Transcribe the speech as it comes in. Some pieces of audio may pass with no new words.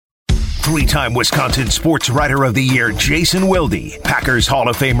Three-time Wisconsin Sports Writer of the Year Jason Wilde, Packers Hall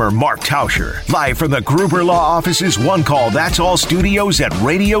of Famer Mark Tauscher, live from the Gruber Law Office's One Call That's All studios at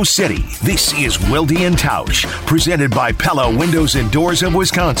Radio City. This is Wilde and Tausch, presented by Pella Windows and Doors of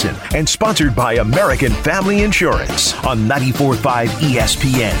Wisconsin and sponsored by American Family Insurance on 94.5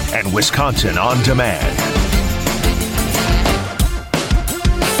 ESPN and Wisconsin On Demand.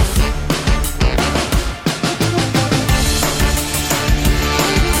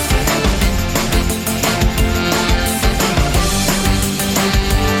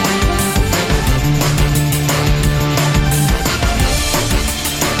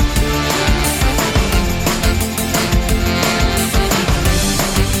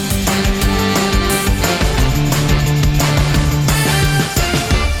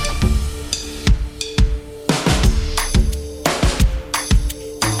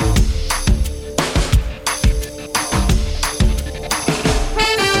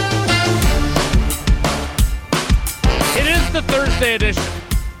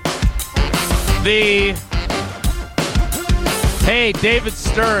 Hey, David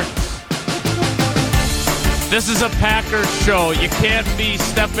Stearns. This is a Packers show. You can't be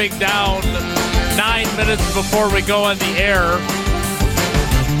stepping down 9 minutes before we go on the air.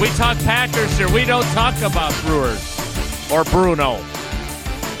 We talk Packers here. We don't talk about Brewers or Bruno.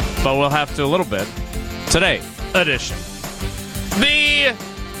 But we'll have to a little bit. Today edition.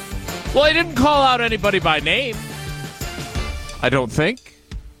 Well, he didn't call out anybody by name. I don't think.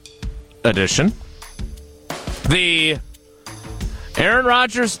 Edition. The Aaron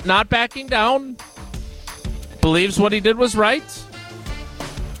Rodgers not backing down, believes what he did was right,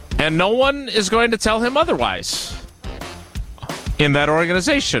 and no one is going to tell him otherwise in that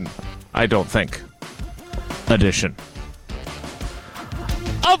organization, I don't think. Edition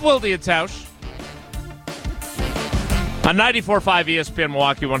of Wilde and Tausch on 94.5 ESPN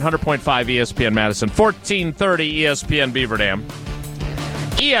Milwaukee, 100.5 ESPN Madison, 1430 ESPN Beaver Dam.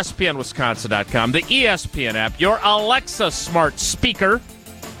 ESPNWisconsin.com, the ESPN app, your Alexa smart speaker,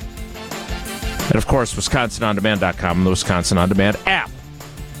 and of course, WisconsinOnDemand.com, the Wisconsin On Demand app.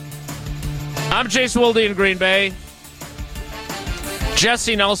 I'm Jason Wilde in Green Bay.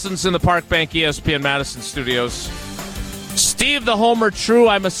 Jesse Nelson's in the Park Bank ESPN Madison studios. Steve the Homer True,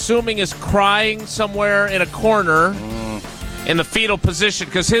 I'm assuming, is crying somewhere in a corner in the fetal position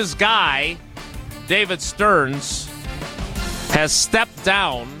because his guy, David Stearns, has stepped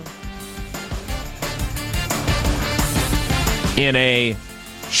down in a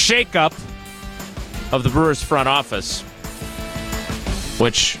shakeup of the Brewers front office,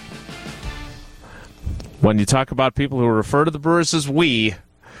 which, when you talk about people who refer to the Brewers as we,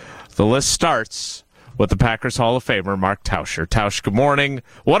 the list starts with the Packers Hall of Famer, Mark Tauscher. Tausch, good morning.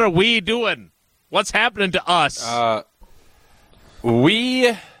 What are we doing? What's happening to us?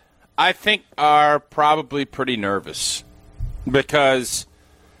 We, I think, are probably pretty nervous. Because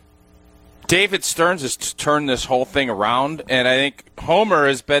David Stearns has turned this whole thing around, and I think Homer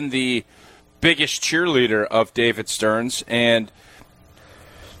has been the biggest cheerleader of David Stearns, and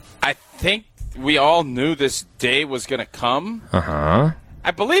I think we all knew this day was going to come. Uh-huh. I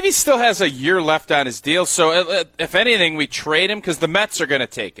believe he still has a year left on his deal, so if anything, we trade him because the Mets are going to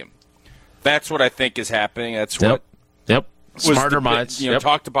take him. That's what I think is happening. That's what Smarter minds.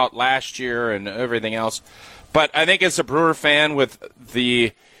 Talked about last year and everything else. But I think as a Brewer fan, with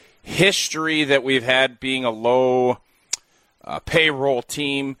the history that we've had being a low payroll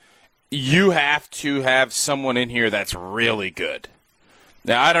team, you have to have someone in here that's really good.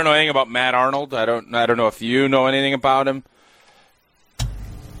 Now, I don't know anything about Matt Arnold. I don't know if you know anything about him.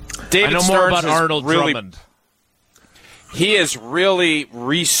 David I know Stearns more about Arnold Drummond. He has really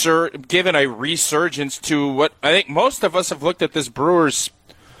given a resurgence to what I think most of us have looked at this Brewers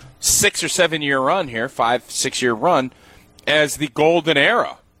 6 or 7 year run here, 5-6 year run, as the golden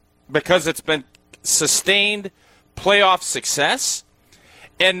era because it's been sustained playoff success.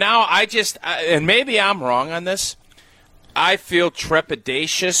 And now and maybe I'm wrong on this, I feel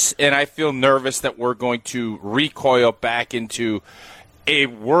trepidatious and I feel nervous that we're going to recoil back into a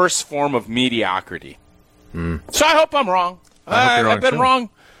worse form of mediocrity. So I hope I'm wrong. I've been wrong.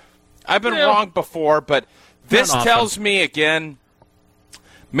 I've been wrong before, but this tells me again,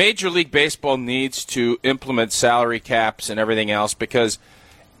 Major League Baseball needs to implement salary caps and everything else because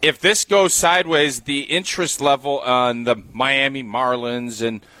if this goes sideways, the interest level on the Miami Marlins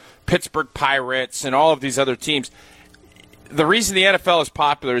and Pittsburgh Pirates and all of these other teams, the reason the NFL is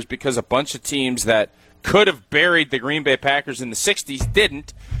popular is because a bunch of teams that could have buried the Green Bay Packers in the 60s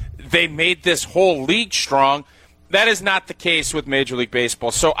didn't. They made this whole league strong. That is not the case with Major League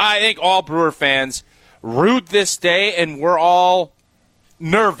Baseball. So I think all Brewer fans rued this day, and we're all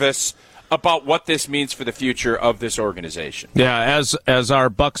nervous about what this means for the future of this organization. Yeah, as our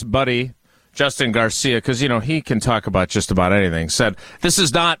Bucks buddy Justin Garcia, because he can talk about just about anything, said this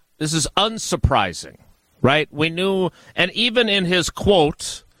is unsurprising, right? We knew, and even in his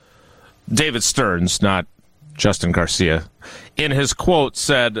quote, David Stearns, not Justin Garcia, in his quote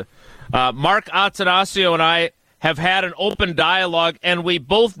said, Mark Attanasio and I have had an open dialogue, and we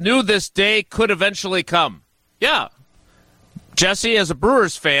both knew this day could eventually come. Yeah. Jesse, as a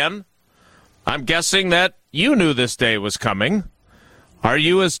Brewers fan, I'm guessing that you knew this day was coming. Are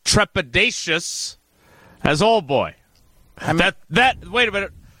you as trepidatious as Old Boy? Wait a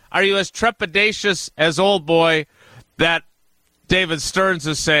minute. Are you as trepidatious as Old Boy that David Stearns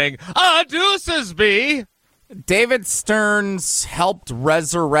is saying, deuces be? David Stearns helped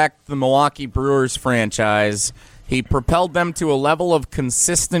resurrect the Milwaukee Brewers franchise. He propelled them to a level of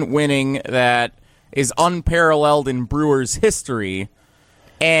consistent winning that is unparalleled in Brewers history.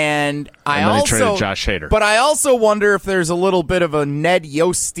 And then he traded Josh Hader. But I also wonder if there's a little bit of a Ned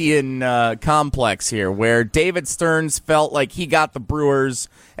Yostian complex here, where David Stearns felt like he got the Brewers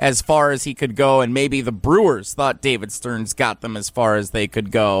as far as he could go, and maybe the Brewers thought David Stearns got them as far as they could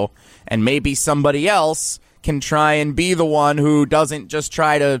go, and maybe somebody else can try and be the one who doesn't just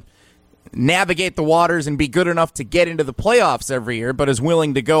try to navigate the waters and be good enough to get into the playoffs every year, but is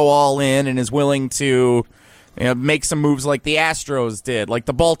willing to go all in and is willing to make some moves like the Astros did, like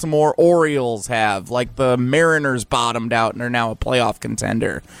the Baltimore Orioles have, like the Mariners bottomed out and are now a playoff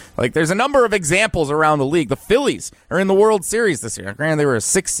contender. Like, there's a number of examples around the league. The Phillies are in the World Series this year. Granted, they were a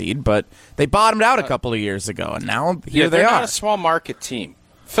 6th seed, but they bottomed out a couple of years ago, and now here they are. They're not a small market team.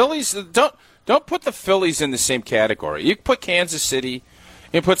 Phillies, don't put the Phillies in the same category. You can put Kansas City,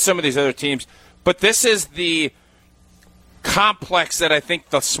 you can put some of these other teams, but this is the complex that I think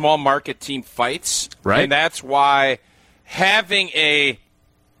the small market team fights. Right. And that's why having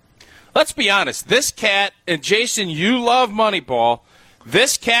let's be honest, this cat, and Jason, you love Moneyball,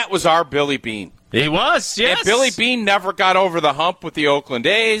 this cat was our Billy Beane. He was, yes. And Billy Beane never got over the hump with the Oakland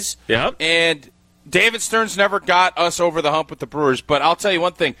A's. Yep. And David Stearns never got us over the hump with the Brewers. But I'll tell you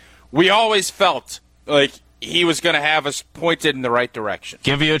one thing, we always felt like he was going to have us pointed in the right direction.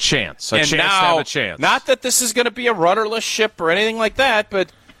 Give you a chance. To have a chance. Not that this is going to be a rudderless ship or anything like that,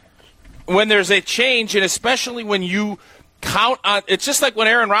 but when there's a change, and especially when you count on – it's just like when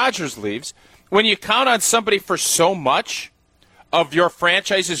Aaron Rodgers leaves. When you count on somebody for so much of your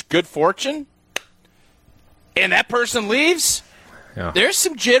franchise's good fortune and that person leaves, there's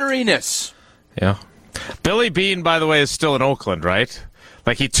some jitteriness. Yeah. Billy Beane, by the way, is still in Oakland, right?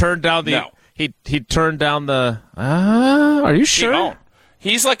 Like, he turned down the – No. He turned down the. Are you sure? No.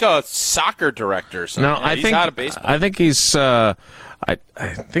 He's like a soccer director or something. No, He's out of baseball. I think he's. I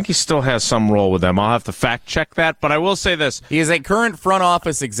think he still has some role with them. I'll have to fact check that, but I will say this: he is a current front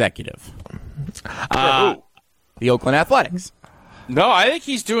office executive. For who? The Oakland Athletics. No, I think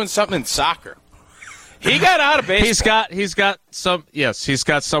he's doing something in soccer. He got out of baseball. He's got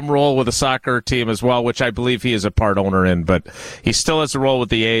some role with the soccer team as well, which I believe he is a part owner in, but he still has a role with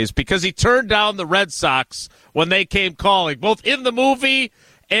the A's because he turned down the Red Sox when they came calling, both in the movie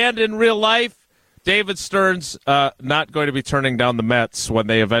and in real life. David Stearns not going to be turning down the Mets when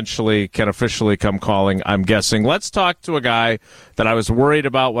they eventually can officially come calling, I'm guessing. Let's talk to a guy that I was worried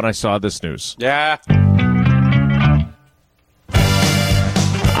about when I saw this news. Yeah.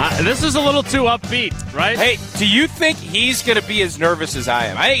 This is a little too upbeat, right? Hey, do you think he's going to be as nervous as I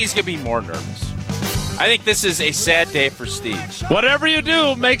am? I think he's going to be more nervous. I think this is a sad day for Steve. Whatever you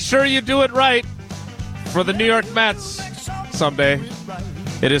do, make sure you do it right for the New York Mets someday.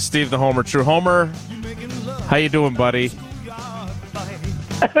 It is Steve the Homer True. Homer, how you doing, buddy?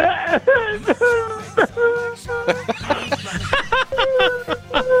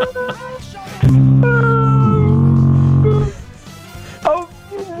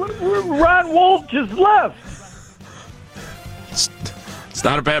 Ron Wolf just left. It's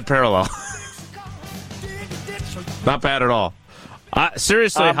not a bad parallel. Not bad at all.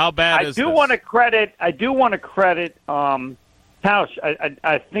 Seriously, how bad is this? I do want to credit Tausch.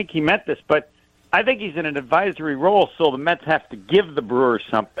 I think he meant this, but I think he's in an advisory role, so the Mets have to give the Brewers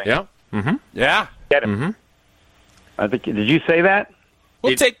something. Yeah. Mm-hmm. Yeah. Get him. Mm-hmm. I think. Did you say that?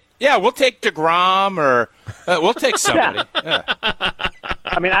 We'll take DeGrom, or we'll take somebody. Yeah.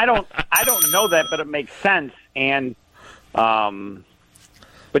 I mean, I don't know that, but it makes sense. And, but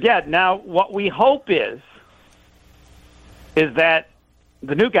yeah, now what we hope is that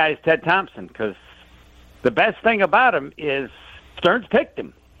the new guy is Ted Thompson, because the best thing about him is Stearns picked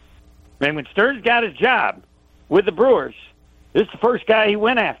him. I mean, when Stearns got his job with the Brewers, this is the first guy he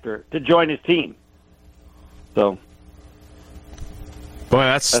went after to join his team. So Boy,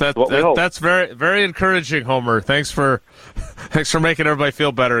 that's very, very encouraging, Homer. Thanks for making everybody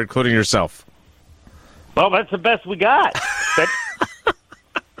feel better, including yourself. Well, that's the best we got. I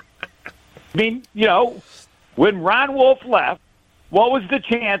mean, when Ron Wolf left, what was the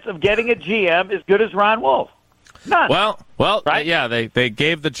chance of getting a GM as good as Ron Wolf? None. Well, right? Yeah, they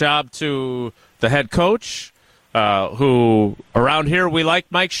gave the job to the head coach, who around here we like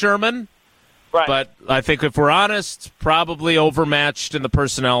Mike Sherman. Right. But I think if we're honest, probably overmatched in the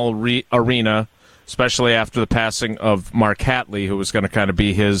personnel arena, especially after the passing of Mark Hatley, who was going to kind of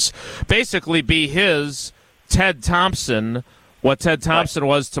be his Ted Thompson, what Ted Thompson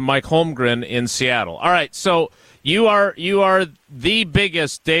was to Mike Holmgren in Seattle. All right, so you are the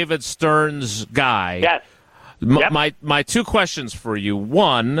biggest David Stearns guy. Yes. Yep. My two questions for you.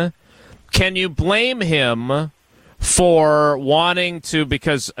 One, can you blame him for wanting to,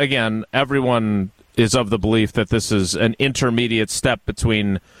 because, again, everyone is of the belief that this is an intermediate step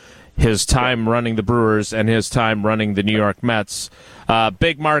between his time running the Brewers and his time running the New York Mets.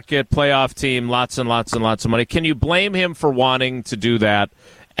 Big market, playoff team, lots and lots and lots of money. Can you blame him for wanting to do that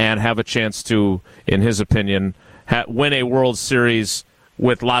and have a chance to, in his opinion, win a World Series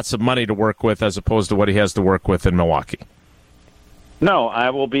with lots of money to work with as opposed to what he has to work with in Milwaukee? No, I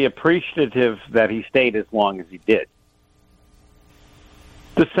will be appreciative that he stayed as long as he did.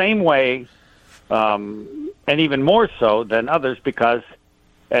 The same way, and even more so than others, because,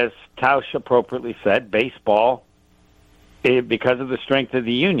 as Tausch appropriately said, baseball, because of the strength of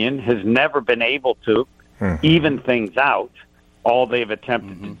the union, has never been able to even things out. All they've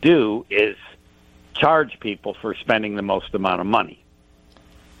attempted to do is charge people for spending the most amount of money.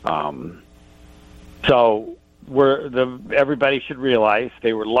 So everybody should realize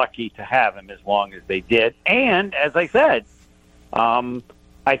they were lucky to have him as long as they did. And, as I said,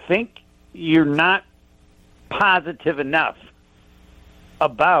 I think you're not positive enough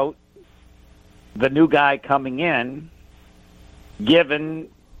about the new guy coming in, given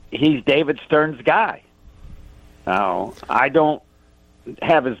he's David Stearns' guy. Now, I don't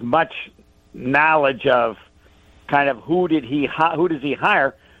have as much knowledge of kind of who does he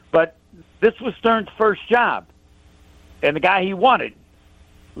hire, but this was Stearns' first job, and the guy he wanted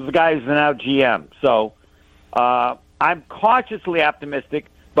was the guy who's now GM. So I'm cautiously optimistic,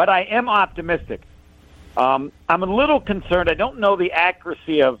 but I am optimistic. I'm a little concerned. I don't know the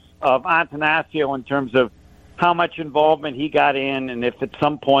accuracy of Attanasio in terms of how much involvement he got in, and if at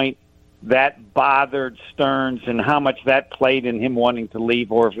some point that bothered Stearns and how much that played in him wanting to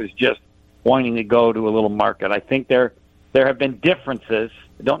leave, or if it was just wanting to go to a little market. I think there have been differences.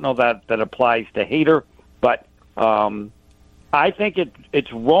 I don't know that applies to Hader, but I think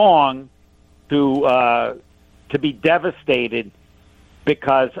it's wrong to be devastated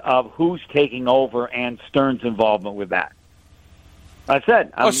because of who's taking over and Stearns' involvement with that. I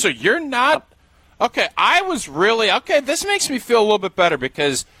said. So you're not okay. I was really okay. This makes me feel a little bit better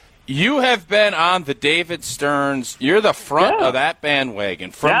because you have been on the David Stearns. You're the front of that bandwagon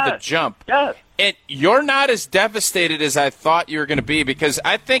from the jump. Yes. And you're not as devastated as I thought you were going to be, because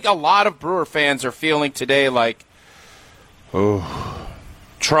I think a lot of Brewer fans are feeling today like,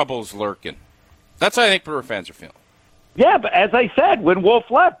 trouble's lurking. That's how I think Brewer fans are feeling. Yeah, but as I said, when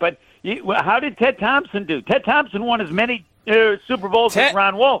Wolf left, but how did Ted Thompson do? Ted Thompson won as many Super Bowls as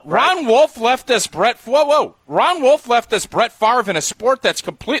Ron Wolf. Right? Ron Wolf left us Ron Wolf left us Brett Favre in a sport that's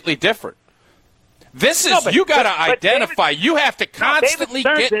completely different. This is you got to identify. You have to constantly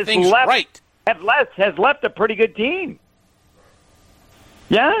get things right. Has left a pretty good team.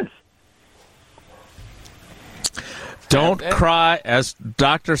 Yes. Don't cry, as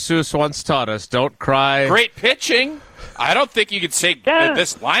Dr. Seuss once taught us. Don't cry. Great pitching. I don't think you could say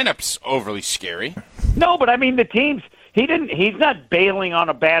this lineup's overly scary. No, but I mean the teams. He's not bailing on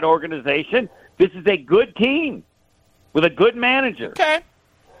a bad organization. This is a good team with a good manager.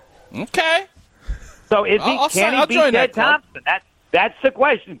 Okay. So can he beat Ted Thompson? That's the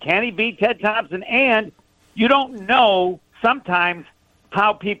question. Can he beat Ted Thompson? And you don't know sometimes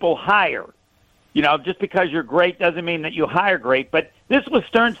how people hire. Just because you're great doesn't mean that you hire great. But this was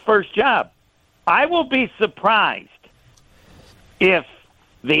Stearns' first job. I will be surprised if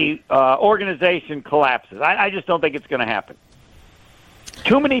the organization collapses. I just don't think it's going to happen.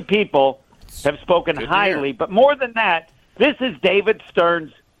 Too many people have spoken highly, but more than that, this is David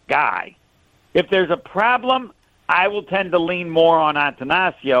Stearns' guy. If there's a problem, I will tend to lean more on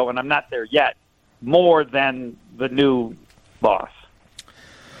Attanasio, and I'm not there yet, more than the new boss.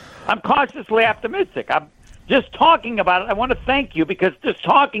 I'm cautiously optimistic. I'm just talking about it. I want to thank you because just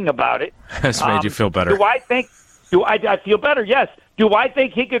talking about it has made you feel better. I feel better? Yes. Do I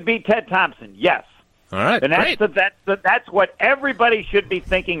think he could beat Ted Thompson? Yes. All right, And that's what everybody should be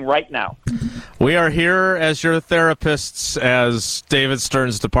thinking right now. We are here as your therapists as David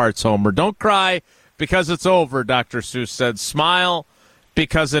Stearns departs, Homer. Don't cry because it's over, Dr. Seuss said. Smile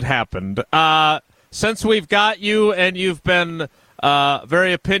because it happened. Since we've got you and you've been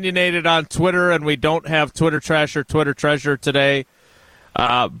very opinionated on Twitter and we don't have Twitter Trash or Twitter Treasure today,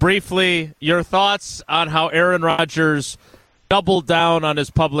 briefly, your thoughts on how Aaron Rodgers doubled down on his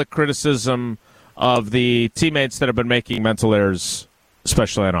public criticism of the teammates that have been making mental errors,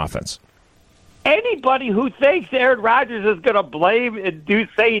 especially on offense. Anybody who thinks Aaron Rodgers is going to blame and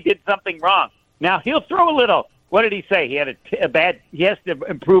say he did something wrong. Now, he'll throw a little. What did he say? He had he has to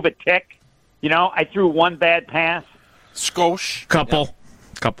improve a tick. I threw one bad pass. Skosh. Couple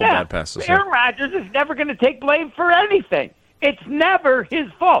bad passes. Aaron Rodgers is never going to take blame for anything. It's never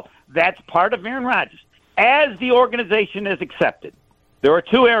his fault. That's part of Aaron Rodgers. As the organization is accepted, there are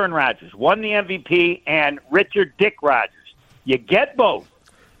two Aaron Rodgers, one the MVP and Richard Dick Rodgers. You get both.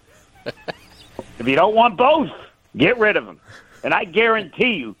 If you don't want both, get rid of them. And I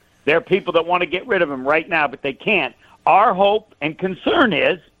guarantee you there are people that want to get rid of him right now, but they can't. Our hope and concern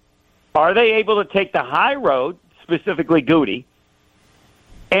is, are they able to take the high road, specifically Goody,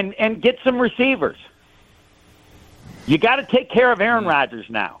 and get some receivers? You got to take care of Aaron Rodgers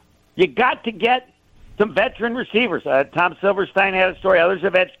now. You got to get some veteran receivers. Tom Silverstein had a story. Others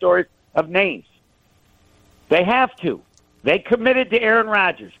have had stories of names. They have to. They committed to Aaron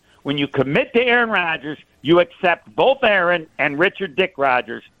Rodgers. When you commit to Aaron Rodgers, you accept both Aaron and Richard Dick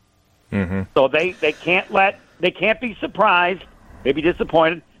Rodgers. Mm-hmm. So they can't be surprised. They be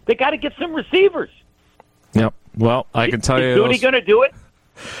disappointed. They got to get some receivers. Yep. Well, I can tell you. Is Goody going to do it?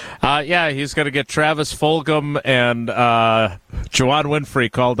 Yeah, he's going to get Travis Fulgham and Juwan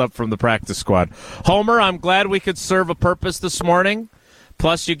Winfrey called up from the practice squad. Homer, I'm glad we could serve a purpose this morning.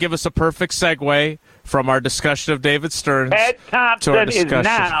 Plus, you give us a perfect segue from our discussion of David Stearns. Ted Thompson is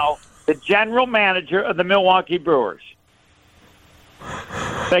now the general manager of the Milwaukee Brewers.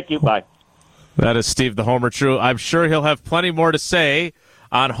 Thank you. Bye. That is Steve the Homer True. I'm sure he'll have plenty more to say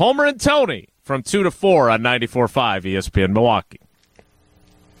on Homer and Tony from 2 to 4 on 94.5 ESPN Milwaukee.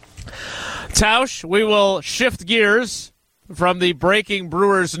 Tausch, we will shift gears from the breaking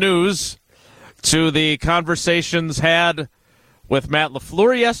Brewers news to the conversations had with Matt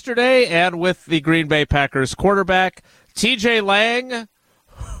LaFleur yesterday and with the Green Bay Packers quarterback, TJ Lang,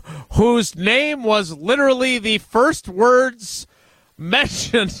 whose name was literally the first words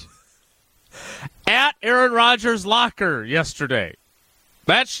mentioned at Aaron Rodgers' locker yesterday.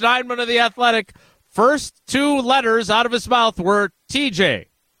 Matt Steinman of The Athletic, first two letters out of his mouth were TJ.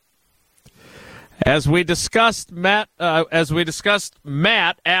 As we discussed, Matt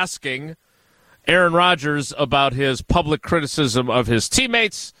asking Aaron Rodgers about his public criticism of his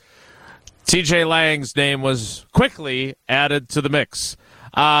teammates, TJ Lang's name was quickly added to the mix.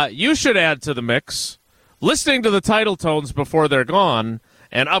 You should add to the mix listening to the title tones before they're gone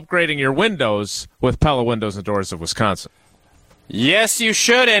and upgrading your windows with Pella Windows and Doors of Wisconsin. Yes, you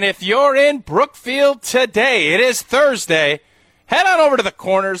should. And if you're in Brookfield today, it is Thursday, head on over to the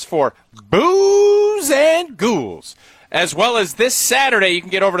Corners for Booze and Ghouls. As well as this Saturday, you can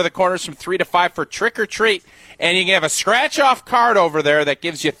get over to the Corners from 3 to 5 for Trick or Treat. And you can have a scratch-off card over there that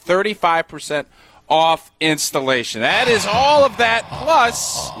gives you 35% off installation. That is all of that.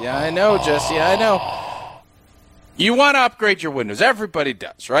 Plus, yeah, I know, Jesse, I know. You want to upgrade your windows. Everybody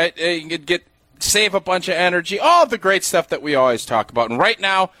does, right? You can save a bunch of energy, all of the great stuff that we always talk about. And right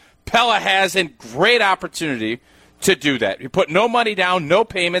now, Pella has a great opportunity to do that. You put no money down, no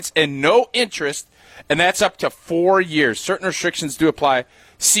payments, and no interest, and that's up to 4 years. Certain restrictions do apply.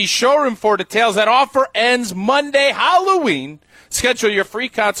 See showroom for details. That offer ends Monday, Halloween. Schedule your free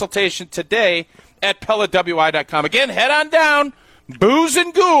consultation today at PellaWI.com. Again, head on down. Booze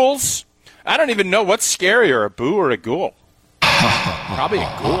and Ghouls. I don't even know what's scarier, a boo or a ghoul. Probably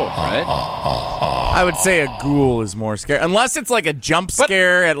a ghoul, right? I would say a ghoul is more scary. Unless it's like a jump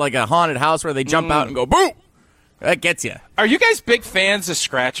scare at like a haunted house where they jump out and go, boo! That gets you. Are you guys big fans of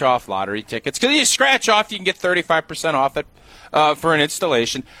scratch-off lottery tickets? Because you scratch off, you can get 35% off it for an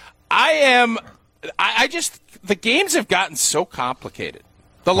installation. I just, the games have gotten so complicated.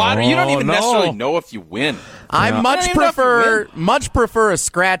 The lottery, you don't even necessarily know if you win. I much prefer a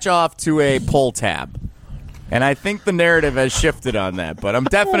scratch-off to a pull tab. And I think the narrative has shifted on that, but I'm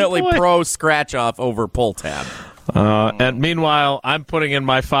definitely pro scratch-off over pull tab. And meanwhile, I'm putting in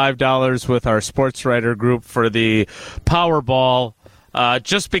my $5 with our sports writer group for the Powerball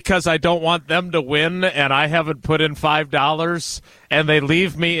just because I don't want them to win, and I haven't put in $5, and they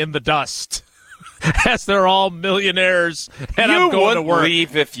leave me in the dust. as they're all millionaires, and you I'm going to wouldn't work.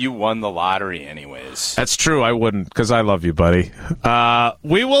 leave if you won the lottery, anyways. That's true. I wouldn't, because I love you, buddy.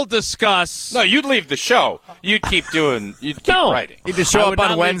 We will discuss. No, you'd leave the show. You'd keep doing. You'd keep writing. You just show I up would on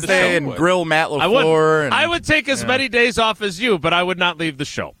not leave the Wednesday show. and grill Matt I LaFleur. would. I would take as many days off as you, but I would not leave the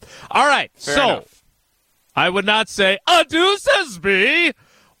show. All right. Fair so enough. I would not say adieu, says me.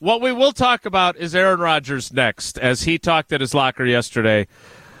 What we will talk about is Aaron Rodgers next, as he talked at his locker yesterday.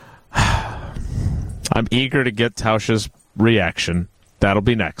 I'm eager to get Tausch's reaction. That'll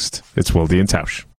be next. It's Wilde and Tausch.